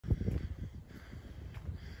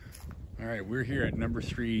All right, we're here at number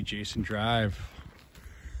 3 Jason Drive,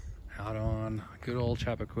 out on good old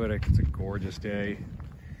Chappaquiddick. It's a gorgeous day.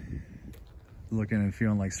 Looking and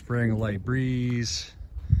feeling like spring, a light breeze.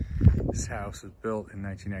 This house was built in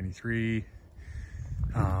 1993.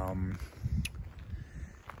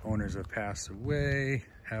 Owners have passed away.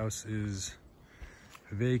 House is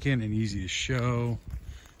vacant and easy to show.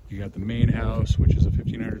 You got the main house, which is a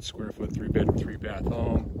 1,500 square foot, 3-bedroom, 3-bath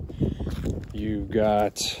home. You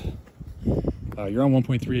got, you're on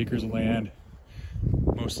 1.3 acres of land,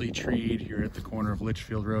 mostly treed. You're at the corner of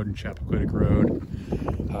Litchfield Road and Chappaquiddick Road.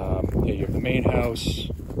 Yeah, you have the main house.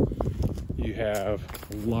 You have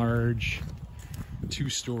a large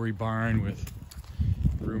 2-story barn with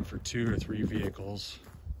room for 2 to 3 vehicles,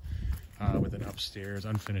 with an upstairs,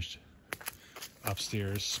 unfinished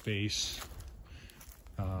upstairs space.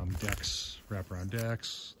 Decks, wraparound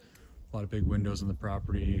decks, a lot of big windows on the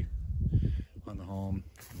property, on the home,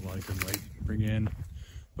 a lot of good light you can bring in.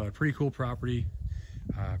 But pretty cool property,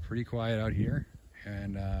 pretty quiet out here,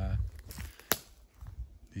 and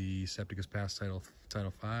the septic is past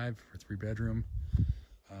Title 5 for 3-bedroom.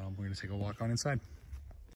 We're gonna take a walk on inside.